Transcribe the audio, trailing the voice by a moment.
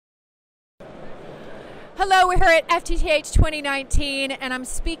Hello, we're here at FTTH 2019 and I'm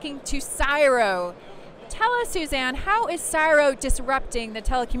speaking to SIRO. Tell us, Suzanne, how is SIRO disrupting the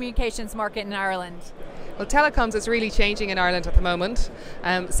telecommunications market in Ireland? Well, telecoms is really changing in Ireland at the moment.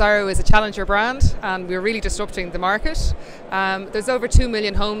 SIRO is a challenger brand and we're really disrupting the market. There's over 2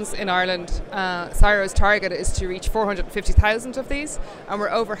 million homes in Ireland. SIRO's target is to reach 450,000 of these, and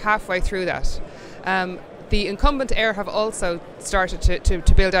we're over halfway through that. The incumbent Air have also started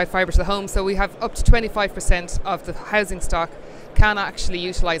to build out fibre to the home, so we have up to 25% of the housing stock can actually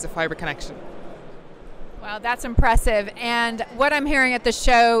utilise a fibre connection. Wow, that's impressive. And what I'm hearing at the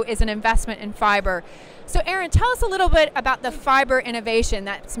show is an investment in fibre. So Aaron, tell us a little bit about the fibre innovation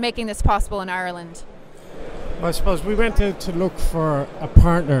that's making this possible in Ireland. Well, I suppose we went out to look for a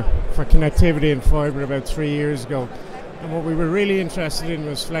partner for connectivity and fibre about 3 years ago. And what we were really interested in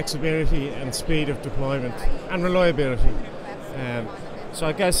was flexibility and speed of deployment and reliability. So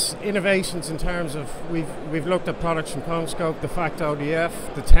I guess innovations in terms of, we've looked at products from CommScope, the FACT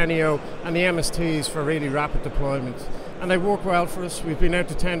ODF, the Teneo and the MSTs for really rapid deployment. And they work well for us. We've been out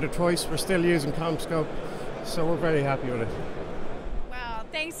to tender twice, we're still using CommScope, so we're very happy with it. Wow,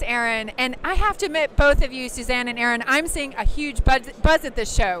 thanks Aaron. And I have to admit, both of you, Suzanne and Aaron, I'm seeing a huge buzz at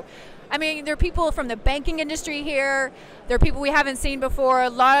this show. I mean, there are people from the banking industry here, there are people we haven't seen before, a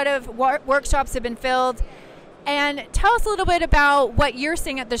lot of workshops have been filled. And tell us a little bit about what you're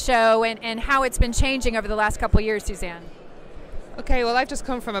seeing at the show and how it's been changing over the last couple of years, Suzanne. Okay, well, I've just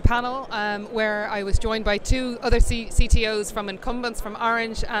come from a panel where I was joined by two other CTOs from incumbents, from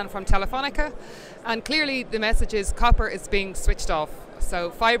Orange and from Telefonica. And clearly the message is copper is being switched off. So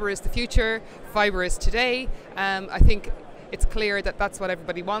fibre is the future, fibre is today. I think it's clear that that's what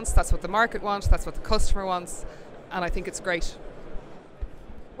everybody wants, that's what the market wants, that's what the customer wants, and I think it's great.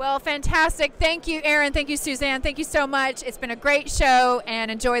 Well, fantastic. Thank you, Aaron. Thank you, Suzanne. Thank you so much. It's been a great show,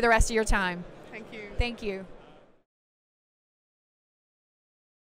 and enjoy the rest of your time. Thank you. Thank you.